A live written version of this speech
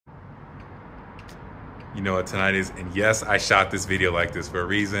You know what tonight is, and yes, I shot this video like this for a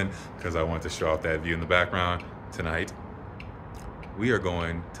reason, because I want to show off that view in the background. Tonight, we are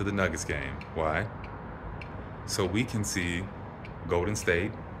going to the Nuggets game. Why? So we can see Golden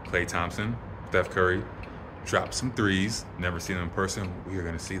State, Klay Thompson, Steph Curry, drop some threes. Never seen them in person. We are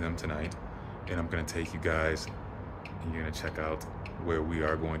gonna see them tonight, and I'm gonna take you guys, and you're gonna check out where we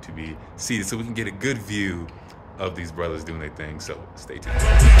are going to be seated so we can get a good view of these brothers doing their thing. So stay tuned.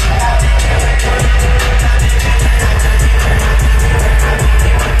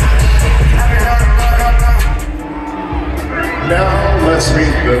 Now let's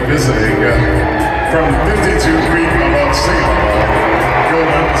meet the visiting from 52 feet above sea level,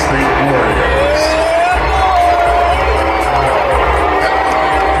 Golden State Warriors.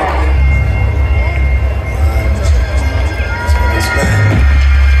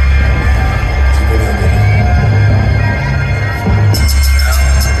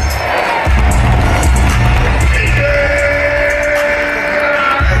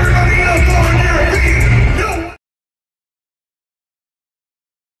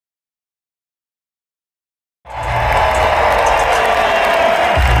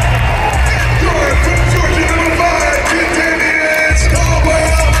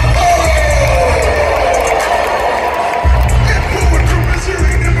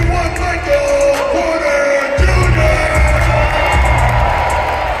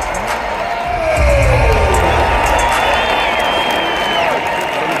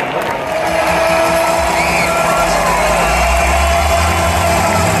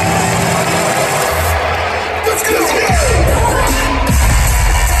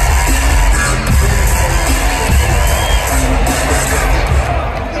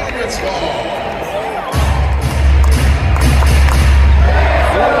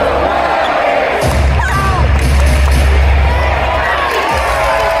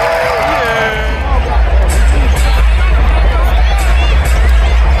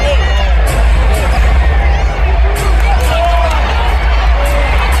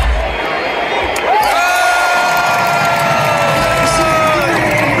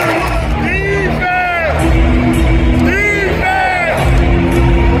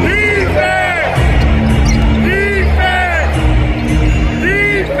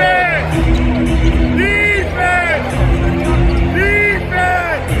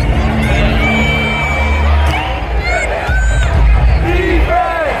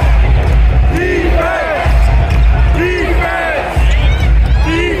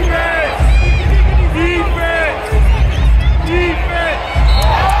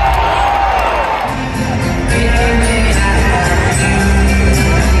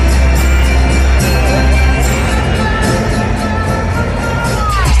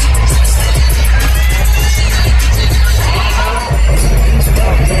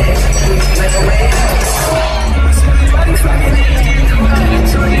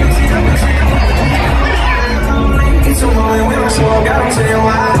 Got 'em saying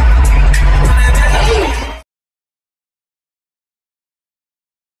why.